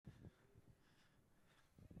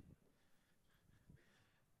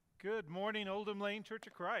Good morning, Oldham Lane Church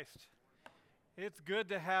of Christ. It's good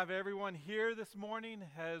to have everyone here this morning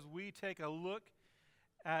as we take a look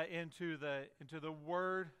into the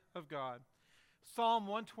Word of God. Psalm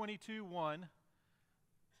 122:1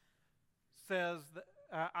 says,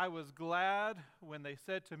 I was glad when they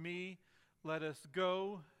said to me, let us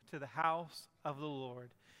go to the house of the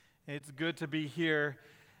Lord. It's good to be here.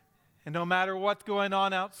 And no matter what's going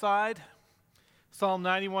on outside, Psalm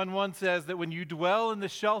 91:1 says that when you dwell in the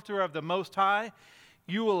shelter of the Most High,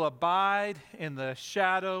 you will abide in the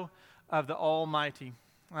shadow of the Almighty.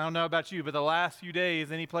 I don't know about you, but the last few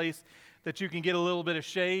days, any place that you can get a little bit of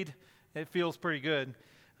shade, it feels pretty good.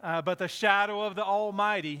 But the shadow of the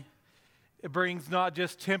Almighty, it brings not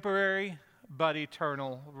just temporary, but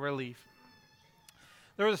eternal relief.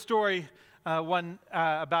 There was a story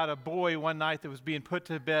about a boy one night that was being put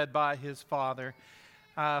to bed by his father.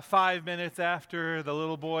 5 minutes after the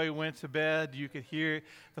little boy went to bed, you could hear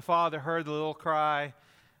the father heard the little cry,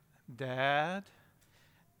 "Dad?"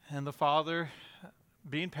 And the father,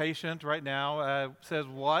 being patient right now, says,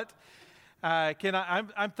 "What?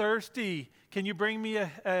 I'm thirsty. Can you bring me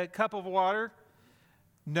a cup of water?"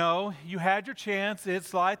 "No, you had your chance.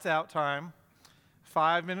 It's lights out time."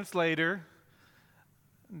 5 minutes later,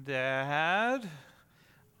 "Dad?"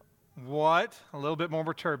 "What?" A little bit more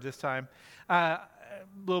perturbed this time.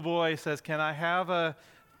 Little boy says, "Can I have a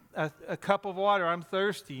cup of water? I'm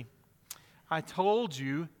thirsty." "I told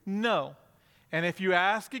you no. And if you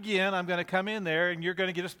ask again, I'm going to come in there and you're going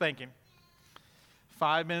to get a spanking."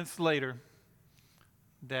 5 minutes later,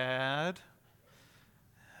 "Dad?"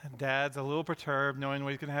 Dad's a little perturbed, knowing what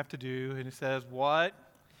he's going to have to do. And he says, "What?"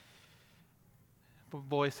 The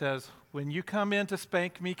boy says, "When you come in to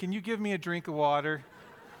spank me, can you give me a drink of water?"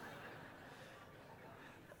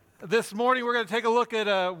 This morning, we're going to take a look at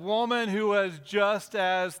a woman who was just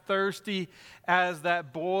as thirsty as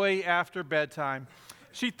that boy after bedtime.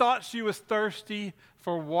 She thought she was thirsty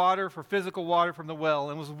for water, for physical water from the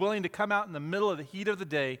well, and was willing to come out in the middle of the heat of the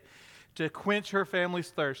day to quench her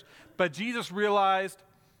family's thirst. But Jesus realized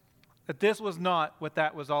that this was not what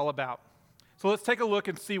that was all about. So let's take a look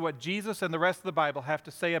and see what Jesus and the rest of the Bible have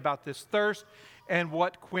to say about this thirst and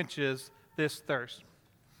what quenches this thirst.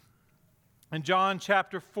 In John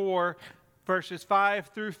chapter 4, verses 5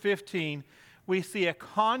 through 15, we see a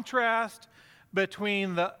contrast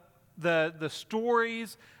between the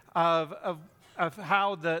stories of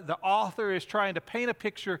how the author is trying to paint a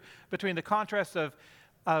picture between the contrast of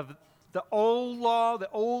the old law, the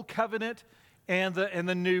old covenant, and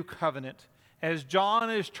the new covenant. As John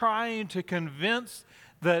is trying to convince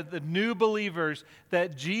the new believers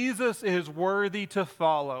that Jesus is worthy to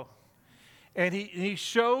follow. And he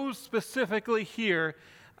shows specifically here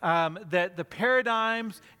that the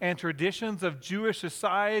paradigms and traditions of Jewish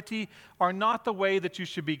society are not the way that you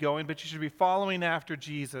should be going, but you should be following after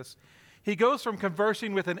Jesus. He goes from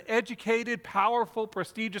conversing with an educated, powerful,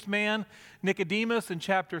 prestigious man, Nicodemus, in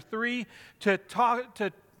chapter 3,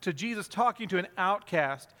 to Jesus talking to an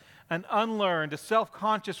outcast, an unlearned, a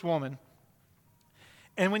self-conscious woman.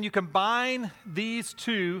 And when you combine these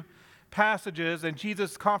two passages and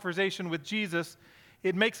Jesus' conversation with Jesus,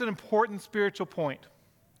 it makes an important spiritual point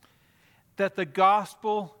that the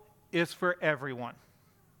gospel is for everyone.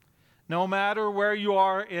 No matter where you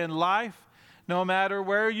are in life, no matter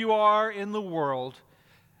where you are in the world,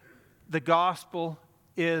 the gospel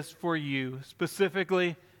is for you.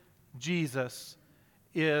 Specifically, Jesus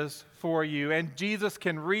is for you. And Jesus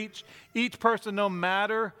can reach each person, no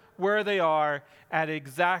matter where they are, at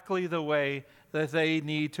exactly the way that they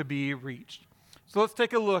need to be reached. So let's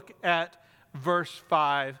take a look at verse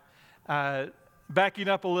 5. Backing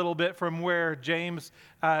up a little bit from where James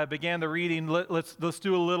began the reading, let's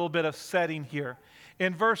do a little bit of setting here.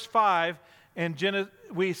 In verse 5,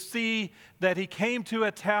 we see that he came to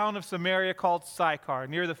a town of Samaria called Sychar,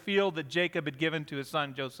 near the field that Jacob had given to his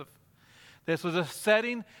son Joseph. This was a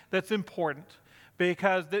setting that's important,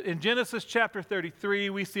 because in Genesis chapter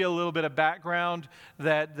 33, we see a little bit of background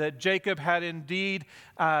that Jacob had indeed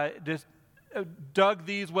dug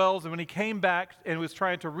these wells, and when he came back and was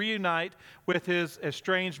trying to reunite with his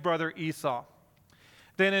estranged brother Esau.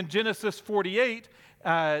 Then in Genesis 48,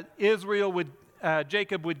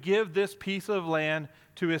 Jacob would give this piece of land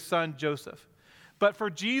to his son Joseph. But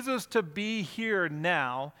for Jesus to be here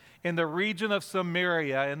now in the region of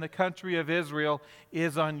Samaria, in the country of Israel,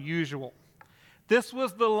 is unusual.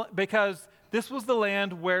 Because this was the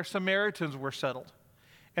land where Samaritans were settled.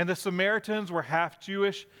 And the Samaritans were half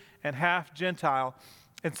Jewish and half Gentile.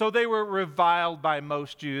 And so they were reviled by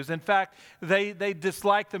most Jews. In fact, they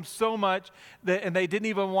disliked them so much and they didn't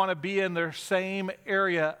even want to be in their same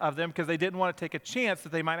area of them because they didn't want to take a chance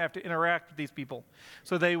that they might have to interact with these people.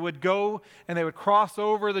 So they would go and they would cross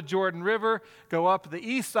over the Jordan River, go up the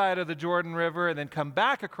east side of the Jordan River, and then come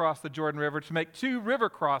back across the Jordan River to make 2 river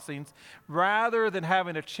crossings rather than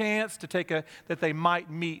having a chance to that they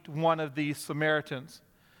might meet one of these Samaritans.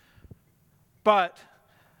 But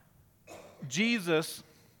Jesus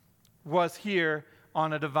was here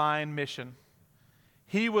on a divine mission.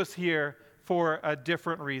 He was here for a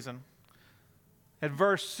different reason. At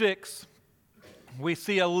verse 6, we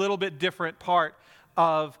see a little bit different part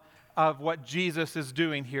of what Jesus is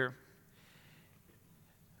doing here.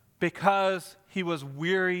 Because he was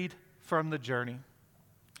wearied from the journey.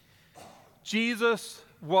 Jesus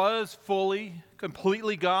was fully,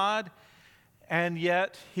 completely God, and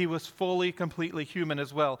yet he was fully, completely human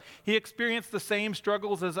as well. He experienced the same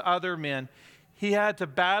struggles as other men. He had to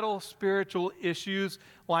battle spiritual issues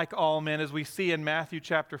like all men, as we see in Matthew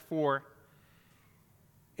chapter 4.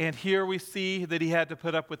 And here we see that he had to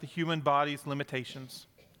put up with the human body's limitations.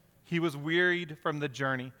 He was wearied from the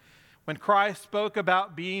journey. When Christ spoke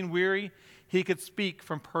about being weary, he could speak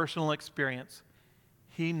from personal experience.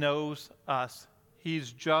 He knows us.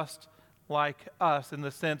 He's just like us in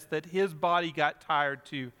the sense that his body got tired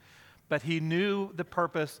too, but he knew the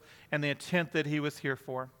purpose and the intent that he was here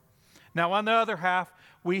for. Now, on the other half,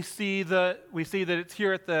 we see that it's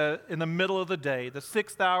here in the middle of the day, the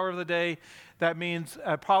 6th hour of the day. That means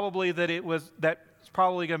that's probably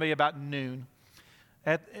going to be about noon.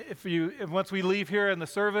 Once we leave here in the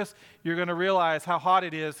service, you're going to realize how hot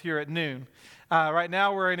it is here at noon. Right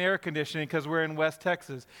now we're in air conditioning because we're in West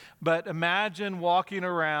Texas. But imagine walking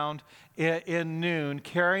around in noon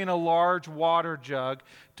carrying a large water jug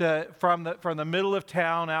from the middle of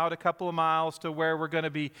town out a couple of miles to where we're going to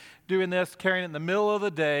be doing this, carrying it in the middle of the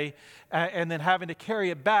day, and then having to carry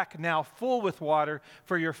it back now full with water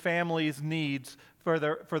for your family's needs for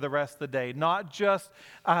the rest of the day. Not just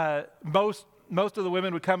most of the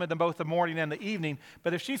women would come in both the morning and the evening,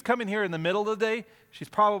 but if she's coming here in the middle of the day, she's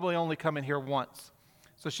probably only coming here once.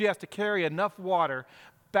 So she has to carry enough water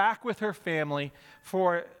back with her family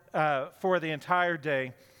for the entire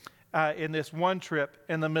day in this one trip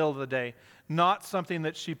in the middle of the day. Not something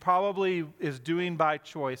that she probably is doing by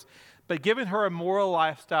choice, but given her immoral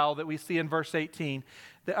lifestyle that we see in verse 18,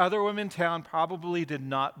 the other women in town probably did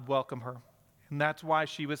not welcome her. And that's why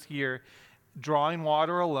she was here drawing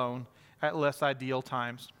water alone at less ideal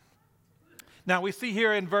times. Now we see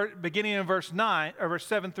here beginning in verse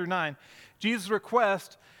 7 through 9, Jesus'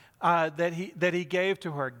 request that he gave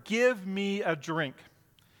to her, "Give me a drink."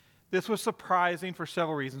 This was surprising for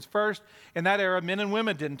several reasons. First, in that era, men and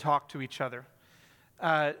women didn't talk to each other,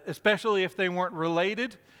 especially if they weren't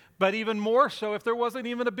related, but even more so if there wasn't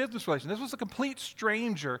even a business relation. This was a complete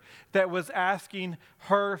stranger that was asking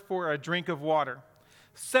her for a drink of water.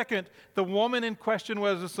 Second, the woman in question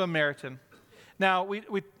was a Samaritan. Now,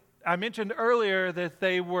 I mentioned earlier that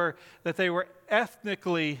they were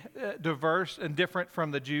ethnically diverse and different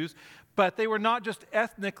from the Jews, but they were not just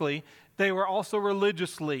ethnically, they were also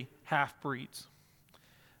religiously half-breeds.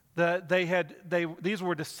 These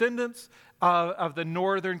were descendants of the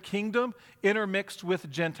northern kingdom intermixed with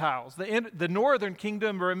Gentiles. The northern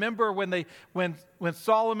kingdom, remember when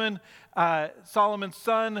Solomon's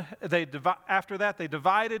son, after that they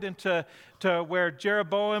divided into where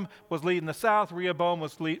Jeroboam was leading the south, Rehoboam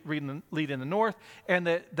was leading the north, and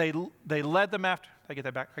they led them after. I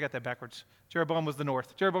got that backwards. Jeroboam was the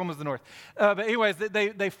north. But anyways,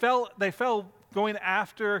 they fell going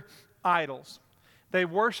after idols. They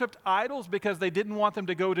worshiped idols because they didn't want them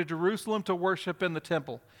to go to Jerusalem to worship in the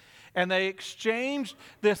temple. And they exchanged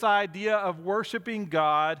this idea of worshiping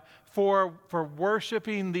God for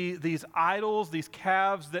worshiping these idols, these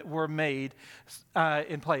calves that were made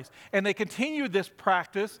in place. And they continued this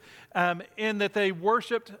practice in that they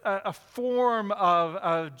worshiped a form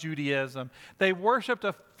of Judaism. They worshiped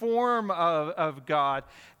a form of God.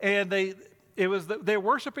 And they're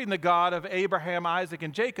worshiping the God of Abraham, Isaac,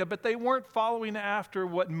 and Jacob, but they weren't following after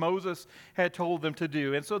what Moses had told them to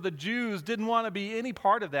do. And so the Jews didn't want to be any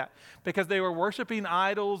part of that because they were worshiping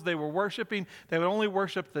idols. They would only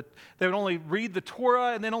read the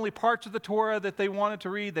Torah, and then only parts of the Torah that they wanted to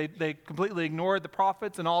read. They completely ignored the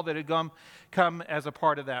prophets and all that had come as a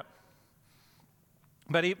part of that.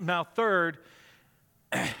 But now third,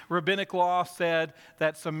 rabbinic law said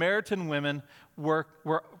that Samaritan women were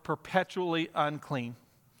perpetually unclean.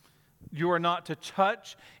 You are not to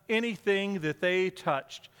touch anything that they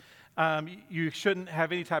touched. You shouldn't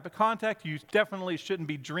have any type of contact. You definitely shouldn't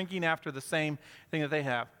be drinking after the same thing that they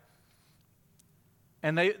have.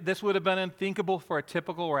 And this would have been unthinkable for a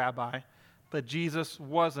typical rabbi, but Jesus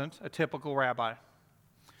wasn't a typical rabbi.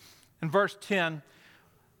 In verse 10,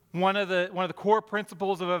 one of the core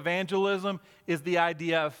principles of evangelism is the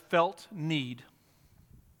idea of felt need.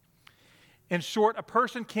 In short, a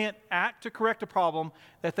person can't act to correct a problem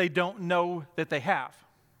that they don't know that they have.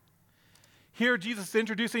 Here, Jesus is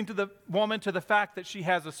introducing to the woman to the fact that she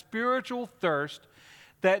has a spiritual thirst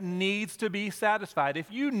that needs to be satisfied.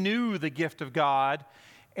 If you knew the gift of God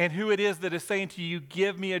and who it is that is saying to you,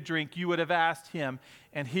 give me a drink, you would have asked him,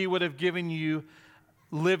 and he would have given you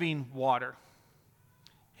living water.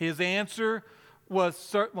 His answer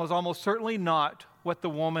was almost certainly not what the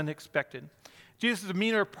woman expected. Jesus'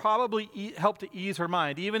 demeanor probably helped to ease her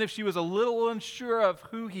mind, even if she was a little unsure of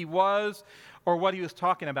who he was or what he was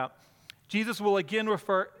talking about. Jesus will again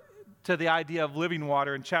refer to the idea of living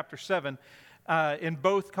water in chapter 7. In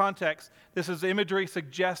both contexts, this is imagery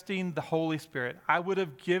suggesting the Holy Spirit. I would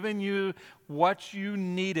have given you what you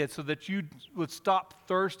needed so that you would stop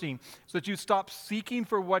thirsting, so that you stop seeking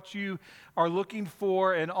for what you are looking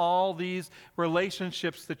for in all these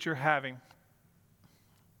relationships that you're having.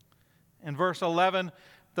 In verse 11,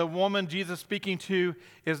 the woman Jesus is speaking to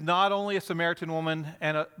is not only a Samaritan woman,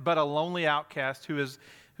 but a lonely outcast who is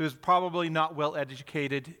probably not well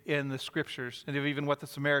educated in the scriptures and even what the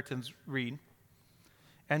Samaritans read.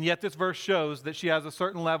 And yet this verse shows that she has a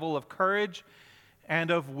certain level of courage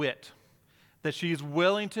and of wit, that she's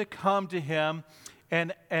willing to come to him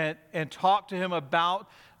and talk to him about,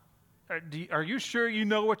 are you sure you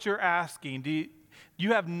know what you're asking?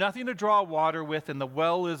 You have nothing to draw water with and the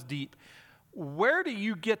well is deep. Where do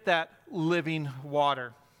you get that living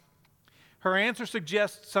water? Her answer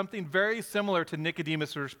suggests something very similar to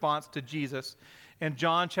Nicodemus' response to Jesus in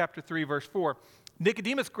John chapter 3, verse 4.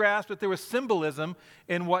 Nicodemus grasped that there was symbolism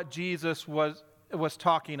in what Jesus was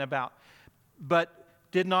talking about, but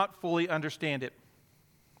did not fully understand it.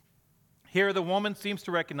 Here, the woman seems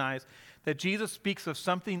to recognize that Jesus speaks of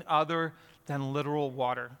something other than literal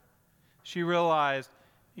water. She realized,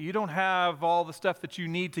 you don't have all the stuff that you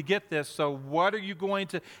need to get this, so how are you going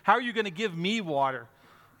to give me water?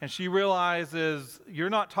 And she realizes,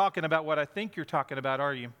 you're not talking about what I think you're talking about,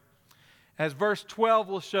 are you? As verse 12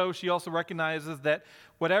 will show, she also recognizes that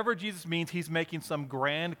whatever Jesus means, he's making some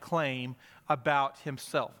grand claim about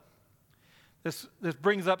himself. This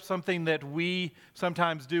brings up something that we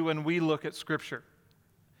sometimes do when we look at Scripture.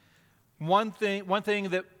 One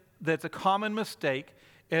thing that's a common mistake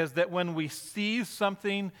is that when we see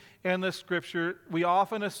something in the Scripture, we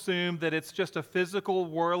often assume that it's just a physical,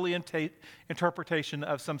 worldly interpretation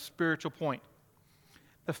of some spiritual point.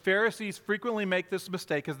 The Pharisees frequently make this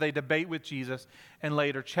mistake as they debate with Jesus in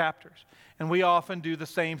later chapters. And we often do the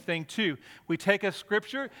same thing too. We take a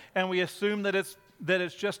Scripture and we assume that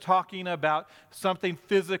it's just talking about something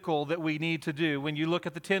physical that we need to do. When you look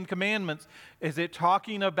at the Ten Commandments, is it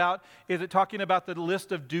talking about the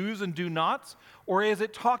list of do's and do nots? Or is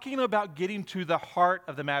it talking about getting to the heart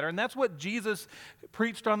of the matter? And that's what Jesus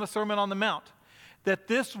preached on the Sermon on the Mount. That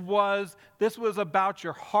this was about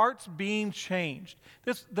your hearts being changed.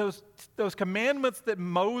 Those commandments that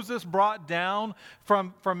Moses brought down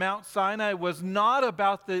from Mount Sinai was not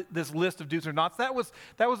about this list of do's or nots. That was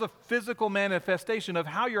a physical manifestation of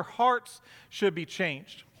how your hearts should be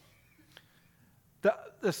changed.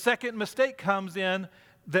 The second mistake comes in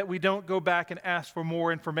that we don't go back and ask for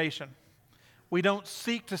more information. We don't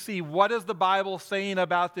seek to see what is the Bible saying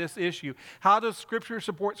about this issue. How does Scripture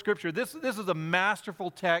support Scripture? This is a masterful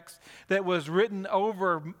text that was written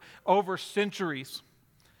over centuries,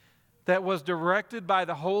 that was directed by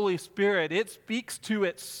the Holy Spirit. It speaks to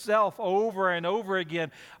itself over and over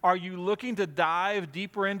again. Are you looking to dive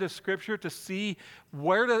deeper into Scripture to see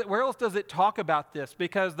where else does it talk about this?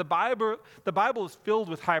 Because the Bible is filled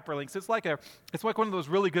with hyperlinks. It's like one of those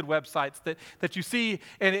really good websites that you see,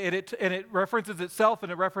 and it references itself,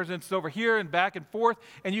 and it references over here and back and forth,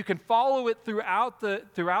 and you can follow it throughout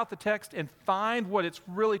the text and find what it's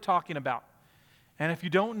really talking about. And if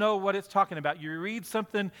you don't know what it's talking about, you read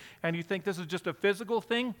something and you think this is just a physical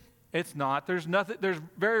thing, it's not. There's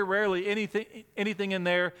very rarely anything in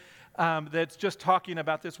there that's just talking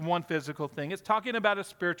about this one physical thing. It's talking about a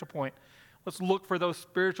spiritual point. Let's look for those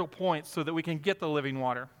spiritual points so that we can get the living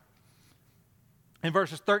water. In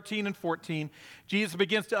verses 13 and 14, Jesus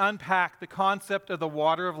begins to unpack the concept of the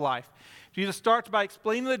water of life. Jesus starts by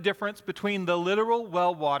explaining the difference between the literal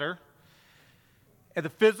well water and the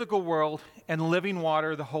physical world and living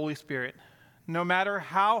water, the Holy Spirit. No matter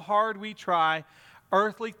how hard we try,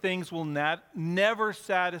 Earthly things will never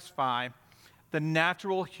satisfy the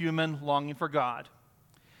natural human longing for God.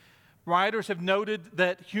 Writers have noted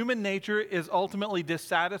that human nature is ultimately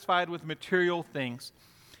dissatisfied with material things.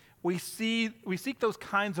 We seek those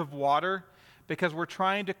kinds of water because we're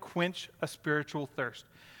trying to quench a spiritual thirst.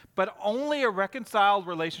 But only a reconciled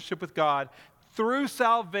relationship with God through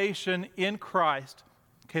salvation in Christ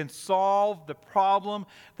can solve the problem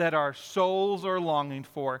that our souls are longing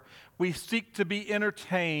for. We seek to be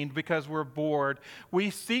entertained because we're bored. We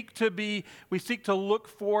seek to look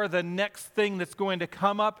for the next thing that's going to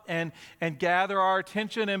come up and gather our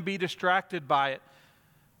attention and be distracted by it.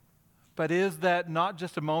 But is that not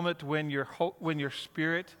just a moment when your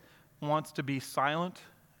spirit wants to be silent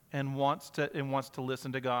and wants to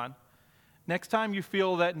listen to God? Next time you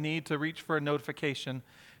feel that need to reach for a notification,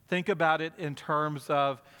 think about it in terms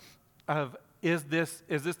of is this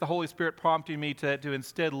the Holy Spirit prompting me to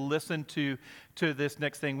instead listen to this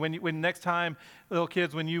next thing? When next time, little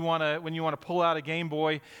kids, when you want to pull out a Game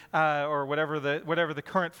Boy or whatever the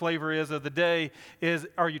current flavor is of the day,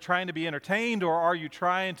 are you trying to be entertained, or do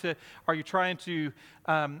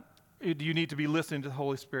you need to be listening to the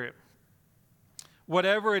Holy Spirit?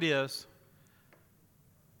 Whatever it is,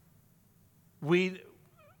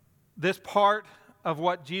 this part of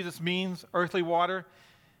what Jesus means, earthly water,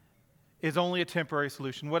 is only a temporary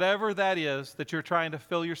solution. Whatever that is that you're trying to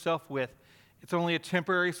fill yourself with, it's only a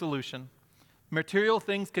temporary solution. Material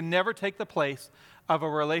things can never take the place of a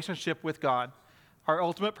relationship with God. Our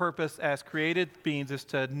ultimate purpose as created beings is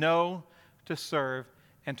to know, to serve,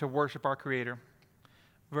 and to worship our Creator.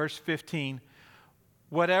 Verse 15,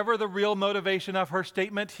 whatever the real motivation of her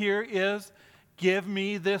statement here is, give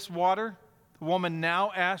me this water. The woman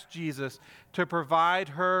now asks Jesus to provide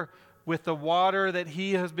her with the water that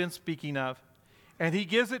he has been speaking of. And he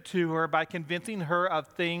gives it to her by convincing her of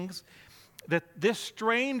things that this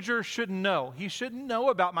stranger shouldn't know. He shouldn't know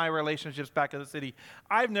about my relationships back in the city.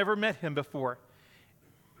 I've never met him before.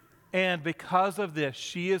 And because of this,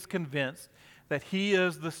 she is convinced that he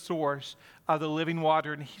is the source of the living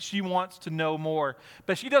water, and she wants to know more.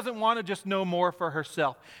 But she doesn't want to just know more for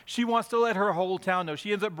herself. She wants to let her whole town know.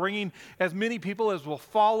 She ends up bringing as many people as will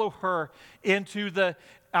follow her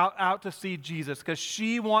out to see Jesus, because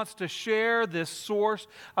she wants to share this source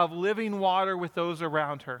of living water with those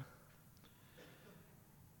around her.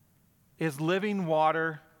 Is living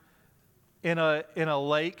water in a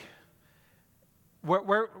lake?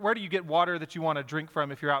 Where do you get water that you want to drink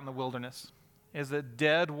from if you're out in the wilderness? Is it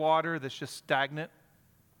dead water that's just stagnant?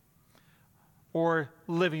 Or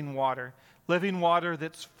living water? Living water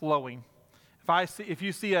that's flowing. If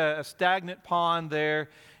you see a stagnant pond there,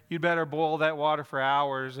 you'd better boil that water for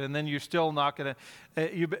hours, and then you're still not going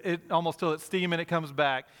to, almost till it's steam and it comes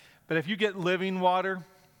back. But if you get living water,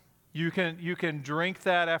 you can drink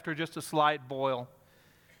that after just a slight boil.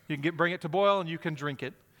 You can bring it to boil and you can drink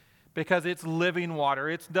it, because it's living water.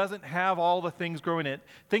 It doesn't have all the things growing in it.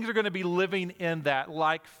 Things are going to be living in that,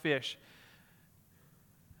 like fish.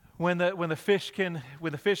 When the fish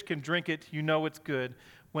can drink it, you know it's good.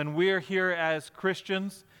 When we're here as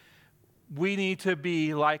Christians, we need to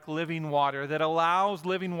be like living water that allows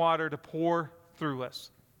living water to pour through us,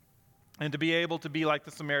 and to be able to be like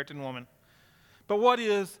the Samaritan woman. But what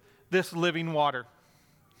is this living water?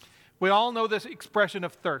 We all know this expression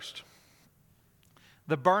of thirst.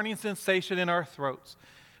 The burning sensation in our throats.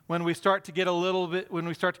 When we start to get a little bit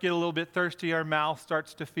thirsty, our mouth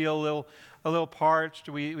starts to feel a little parched.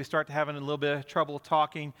 We start to having a little bit of trouble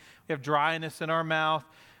talking. We have dryness in our mouth.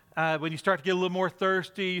 When you start to get a little more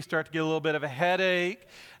thirsty, you start to get a little bit of a headache.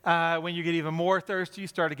 When you get even more thirsty, you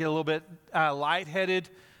start to get a little bit lightheaded.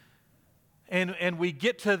 And we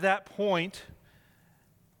get to that point,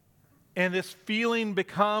 and this feeling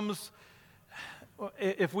becomes,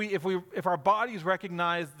 if our bodies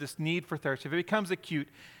recognize this need for thirst, if it becomes acute,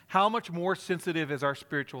 how much more sensitive is our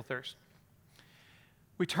spiritual thirst?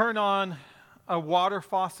 We turn on a water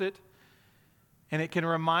faucet, and it can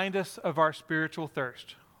remind us of our spiritual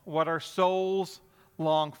thirst, what our souls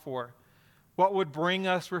long for, what would bring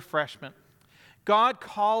us refreshment. God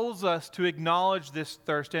calls us to acknowledge this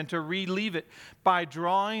thirst and to relieve it by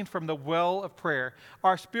drawing from the well of prayer.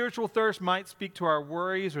 Our spiritual thirst might speak to our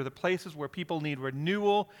worries or the places where people need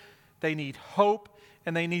renewal, they need hope,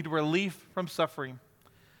 and they need relief from suffering.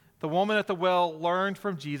 The woman at the well learned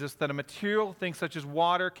from Jesus that a material thing such as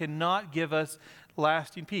water cannot give us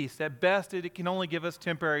lasting peace. At best, it can only give us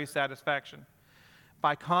temporary satisfaction.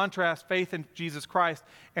 By contrast, faith in Jesus Christ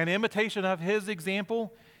and imitation of his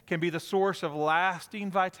example can be the source of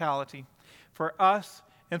lasting vitality for us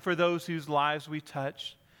and for those whose lives we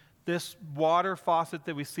touch. This water faucet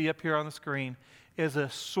that we see up here on the screen is a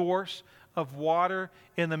source of water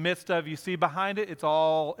in the midst of, you see behind it, it's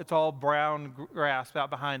all brown grass out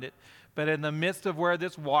behind it. But in the midst of where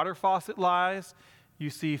this water faucet lies, you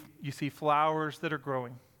see flowers that are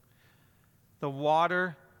growing. The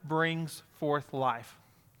water brings forth life.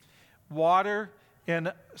 Water,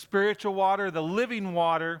 and spiritual water, the living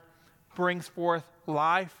water, brings forth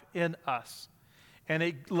life in us. And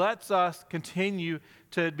it lets us continue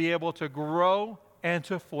to be able to grow and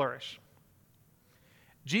to flourish.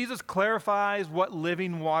 Jesus clarifies what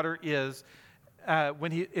living water is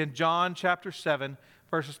in John chapter 7,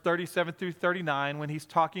 verses 37 through 39, when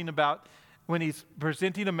he's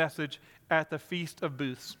presenting a message at the Feast of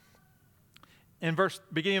Booths.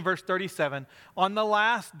 Beginning in verse 37, on the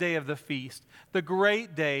last day of the feast, the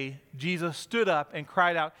great day, Jesus stood up and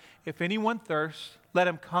cried out, "If anyone thirsts, let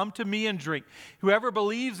him come to me and drink. Whoever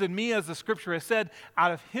believes in me, as the scripture has said,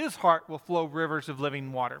 out of his heart will flow rivers of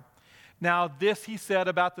living water." Now this he said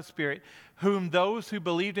about the Spirit, whom those who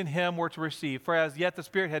believed in him were to receive. For as yet the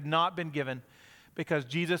Spirit had not been given, because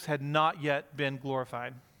Jesus had not yet been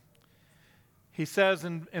glorified. He says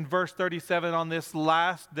in verse 37, on this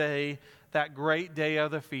last day, that great day of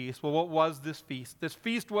the feast. Well, what was this feast? This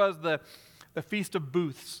feast was the Feast of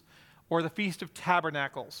Booths, or the Feast of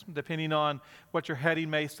Tabernacles, depending on what your heading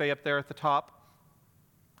may say up there at the top.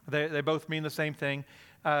 They both mean the same thing.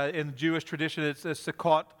 In the Jewish tradition, it's a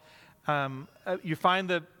Sukkot. You find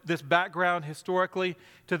this background historically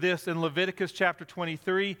to this in Leviticus chapter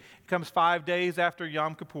 23. It comes 5 days after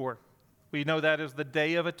Yom Kippur. We know that as the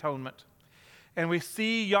Day of Atonement. And we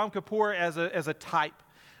see Yom Kippur as a type,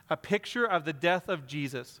 a picture of the death of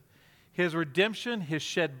Jesus, his redemption, his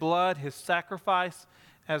shed blood, his sacrifice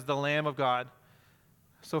as the Lamb of God.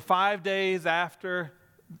 So 5 days after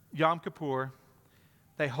Yom Kippur,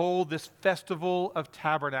 they hold this festival of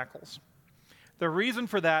tabernacles. The reason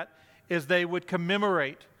for that is they would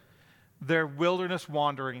commemorate their wilderness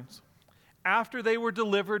wanderings. After they were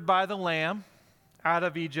delivered by the Lamb out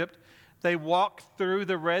of Egypt, they walked through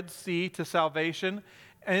the Red Sea to salvation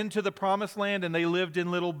into the Promised Land, and they lived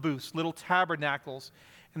in little booths, little tabernacles.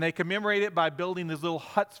 And they commemorate it by building these little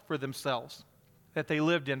huts for themselves that they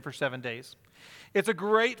lived in for 7 days. It's a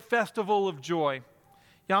great festival of joy.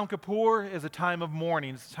 Yom Kippur is a time of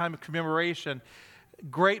mourning. It's a time of commemoration,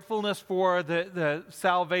 gratefulness for the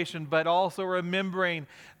salvation, but also remembering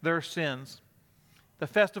their sins. The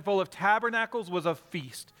Festival of Tabernacles was a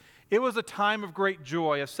feast. It was a time of great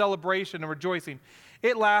joy, a celebration and rejoicing.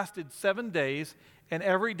 It lasted 7 days, and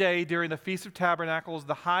every day during the Feast of Tabernacles,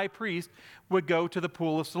 the high priest would go to the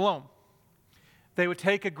Pool of Siloam. They would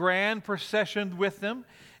take a grand procession with them,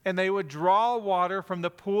 and they would draw water from the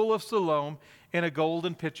Pool of Siloam in a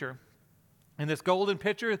golden pitcher. In this golden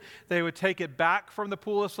pitcher, they would take it back from the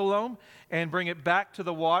Pool of Siloam and bring it back to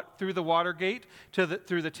through the water gate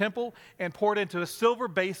through the temple and pour it into a silver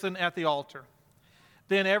basin at the altar.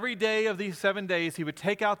 Then every day of these 7 days, he would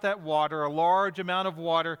take out that water, a large amount of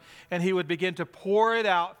water, and he would begin to pour it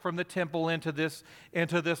out from the temple into this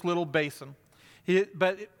little basin.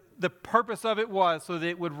 But the purpose of it was so that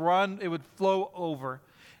it would flow over.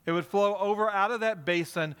 It would flow over out of that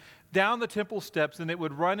basin, down the temple steps, and it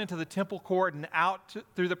would run into the temple court and out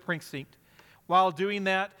through the precinct. While doing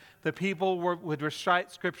that, the people would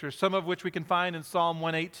recite scriptures, some of which we can find in Psalm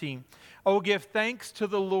 118. Oh, give thanks to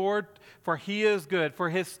the Lord, for he is good, for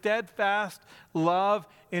his steadfast love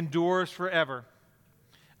endures forever.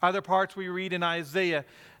 Other parts we read in Isaiah,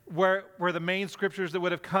 where the main scriptures that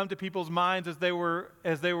would have come to people's minds as they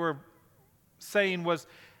were saying was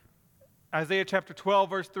Isaiah chapter 12,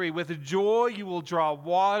 verse 3, with joy you will draw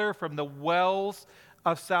water from the wells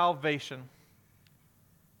of salvation.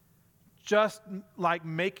 Just like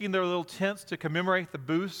making their little tents to commemorate the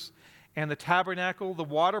booths and the tabernacle, the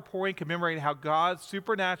water pouring commemorated how God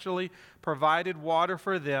supernaturally provided water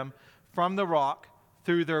for them from the rock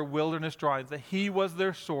through their wilderness drawings, that he was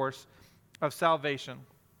their source of salvation.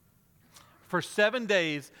 For 7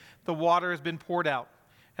 days, the water has been poured out,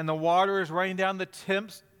 and the water is running down the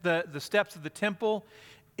steps of the temple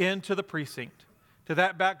into the precinct. To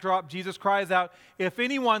that backdrop, Jesus cries out, "If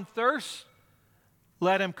anyone thirsts,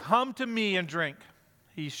 let him come to me and drink."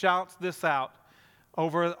 He shouts this out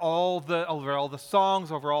over all the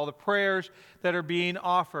songs, over all the prayers that are being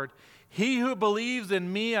offered. He who believes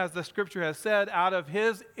in me, as the scripture has said, out of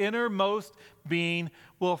his innermost being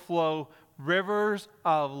will flow rivers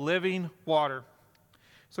of living water.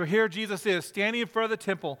 So here Jesus is standing in front of the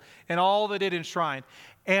temple and all that it enshrined.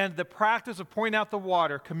 And the practice of pouring out the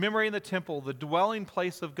water, commemorating the temple, the dwelling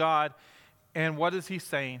place of God. And what is he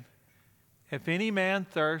saying? If any man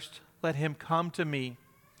thirst, let him come to me.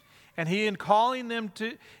 And he is calling them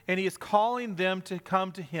to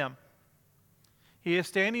come to him. He is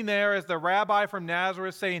standing there as the rabbi from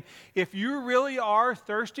Nazareth saying, if you really are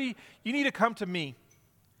thirsty, you need to come to me.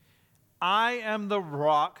 I am the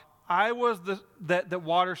rock. I was that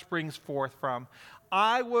water springs forth from.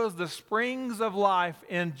 I was the springs of life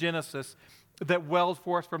in Genesis that welled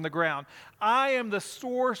forth from the ground. I am the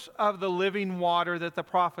source of the living water that the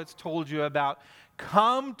prophets told you about.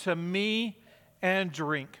 Come to me and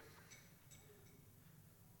drink.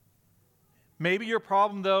 Maybe your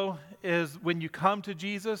problem, though, is when you come to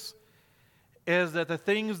Jesus, is that the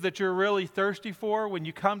things that you're really thirsty for, when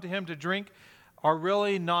you come to him to drink, are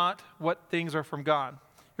really not what things are from God.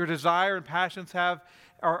 Your desire and passions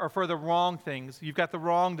are for the wrong things. You've got the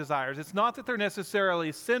wrong desires. It's not that they're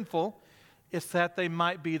necessarily sinful, it's that they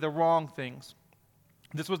might be the wrong things.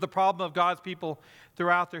 This was the problem of God's people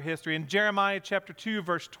throughout their history. In Jeremiah chapter 2,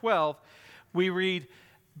 verse 12, we read,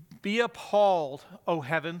 be appalled, O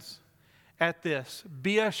heavens, at this.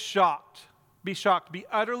 Be shocked, be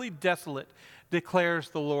utterly desolate, declares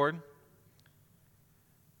the Lord.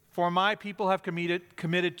 For my people have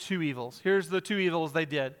committed two evils. Here's the two evils they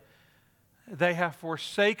did. They have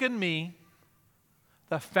forsaken me,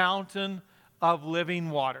 the fountain of living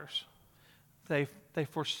waters. They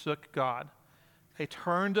forsook God. They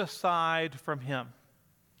turned aside from him.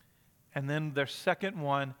 And then their second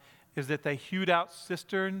one is that they hewed out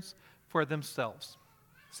cisterns for themselves.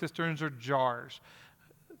 Cisterns are jars,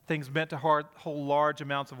 things meant to hold large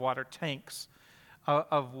amounts of water, tanks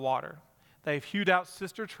of water. They've hewed out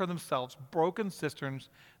cisterns for themselves, broken cisterns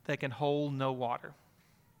that can hold no water.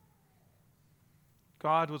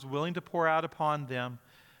 God was willing to pour out upon them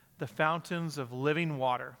the fountains of living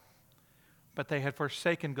water, but they had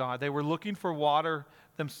forsaken God. They were looking for water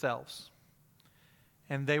themselves.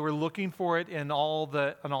 And they were looking for it in all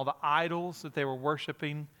the idols that they were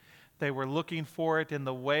worshiping. They were looking for it in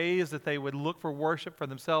the ways that they would look for worship for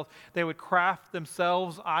themselves. They would craft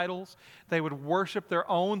themselves idols. They would worship their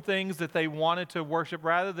own things that they wanted to worship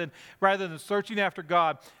rather than searching after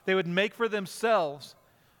God. They would make for themselves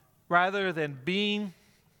rather than being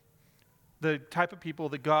the type of people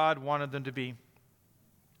that God wanted them to be.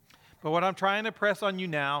 But what I'm trying to press on you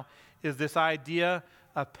now is this idea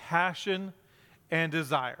of passion and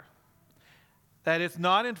desire. That it's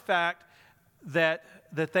not, in fact, that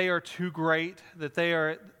they are too great,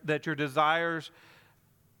 that your desires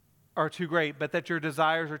are too great, but that your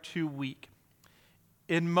desires are too weak.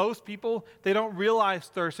 In most people, they don't realize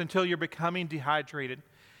thirst until you're becoming dehydrated.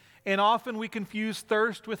 And often we confuse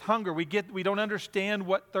thirst with hunger. We don't understand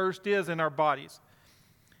what thirst is in our bodies.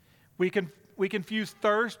 We confuse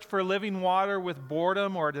thirst for living water with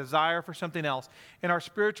boredom or a desire for something else. In our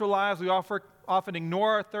spiritual lives, we often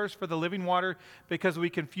ignore our thirst for the living water because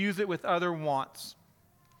we confuse it with other wants.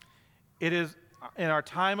 It is, in our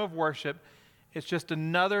time of worship, it's just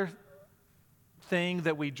another thing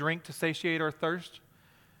that we drink to satiate our thirst?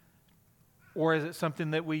 Or is it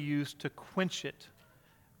something that we use to quench it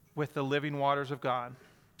with the living waters of God?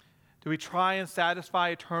 Do we try and satisfy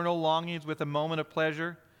eternal longings with a moment of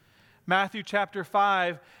pleasure? Matthew chapter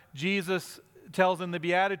 5, Jesus tells in the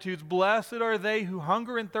Beatitudes, "Blessed are they who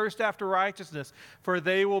hunger and thirst after righteousness, for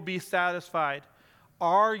they will be satisfied."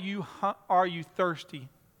 Are you thirsty?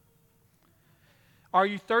 Are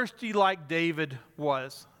you thirsty like David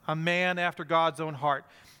was, a man after God's own heart?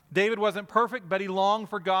 David wasn't perfect, but he longed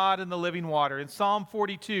for God and the living water. In Psalm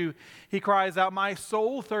 42, he cries out, "My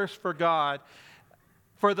soul thirsts for God,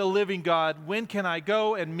 for the living God. When can I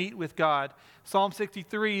go and meet with God?" Psalm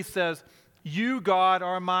 63 says, "You, God,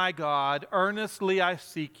 are my God. Earnestly I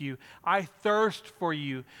seek you. I thirst for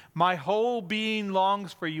you. My whole being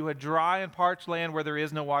longs for you, a dry and parched land where there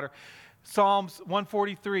is no water." Psalms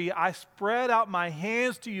 143, "I spread out my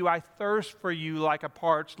hands to you. I thirst for you like a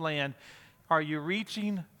parched land." Are you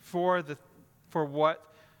reaching for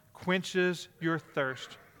what quenches your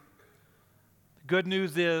thirst? The good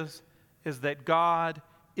news is that God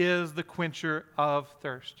is the quencher of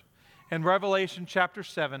thirst. In Revelation chapter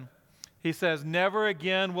 7, he says, "Never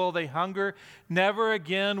again will they hunger, never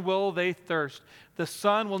again will they thirst. The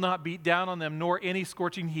sun will not beat down on them, nor any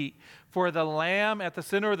scorching heat. For the Lamb at the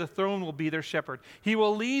center of the throne will be their shepherd. He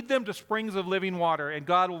will lead them to springs of living water, and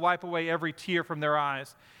God will wipe away every tear from their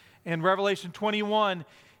eyes." In Revelation 21,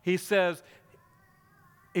 he said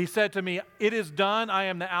to me, "It is done. I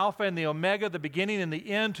am the Alpha and the Omega, the beginning and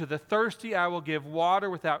the end. To the thirsty I will give water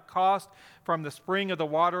without cost from the spring of the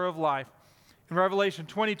water of life." In Revelation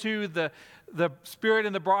 22, the Spirit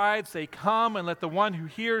and the bride say, "Come," and let the one who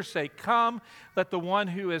hears say, "Come." Let the one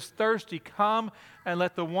who is thirsty come, and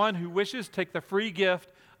let the one who wishes take the free gift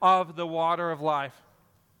of the water of life.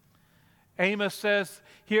 Amos says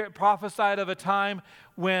here, prophesied of a time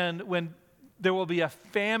when there will be a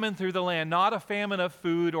famine through the land, not a famine of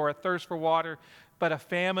food or a thirst for water, but a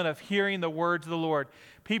famine of hearing the words of the Lord.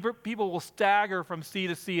 People will stagger from sea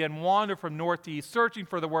to sea and wander from north to east, searching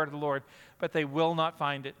for the word of the Lord, but they will not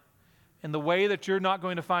find it. And the way that you're not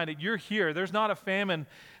going to find it, you're here. There's not a famine.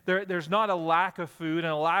 There's not a lack of food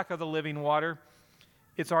and a lack of the living water.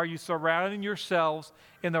 It's, are you surrounding yourselves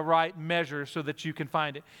in the right measure so that you can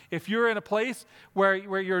find it? If you're in a place where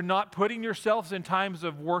you're not putting yourselves in times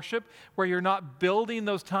of worship, where you're not building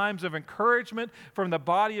those times of encouragement from the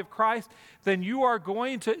body of Christ, then you're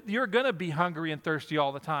going to be hungry and thirsty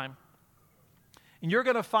all the time. And you're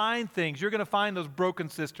going to find things. You're going to find those broken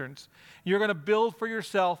cisterns. You're going to build for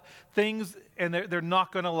yourself things, and they're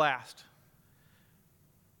not going to last.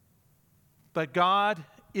 But God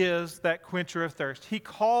is that quencher of thirst. He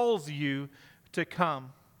calls you to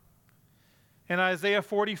come. In Isaiah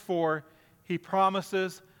 44, he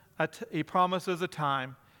promises a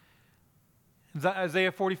time. In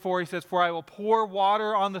Isaiah 44, he says, "For I will pour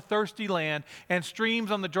water on the thirsty land and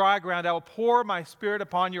streams on the dry ground. I will pour my spirit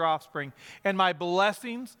upon your offspring and my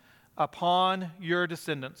blessings upon your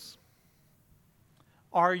descendants."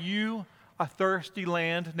 Are you a thirsty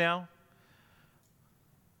land now?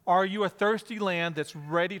 Are you a thirsty land that's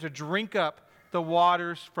ready to drink up the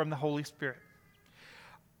waters from the Holy Spirit?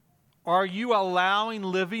 Are you allowing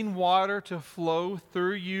living water to flow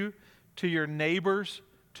through you to your neighbors,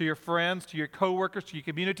 to your friends, to your coworkers, to your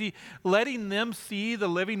community, letting them see the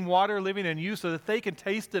living water living in you so that they can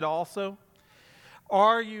taste it also?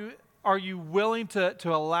 Are you willing to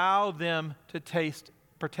allow them to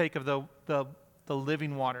partake of the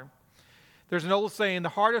living water? There's an old saying, the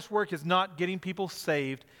hardest work is not getting people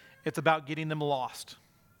saved, it's about getting them lost.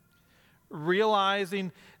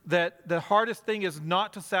 Realizing that the hardest thing is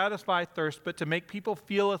not to satisfy thirst, but to make people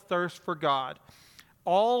feel a thirst for God.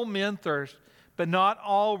 All men thirst, but not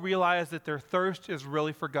all realize that their thirst is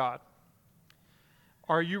really for God.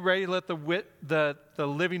 Are you ready to let the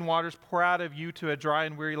living waters pour out of you to a dry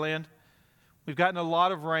and weary land? We've gotten a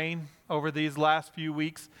lot of rain over these last few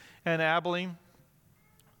weeks in Abilene,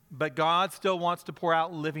 but God still wants to pour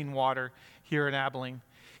out living water here in Abilene.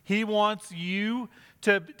 He wants you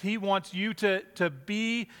to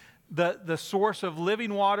be the source of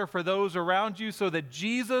living water for those around you so that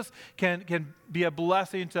Jesus can be a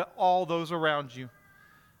blessing to all those around you.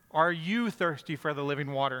 Are you thirsty for the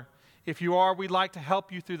living water? If you are, we'd like to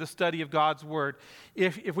help you through the study of God's Word.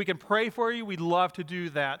 If we can pray for you, we'd love to do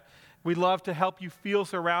that. We'd love to help you feel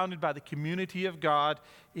surrounded by the community of God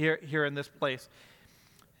here in this place.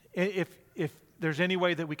 If there's any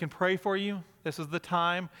way that we can pray for you, this is the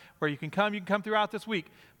time where you can come. You can come throughout this week,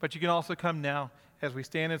 but you can also come now as we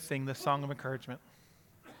stand and sing this song of encouragement.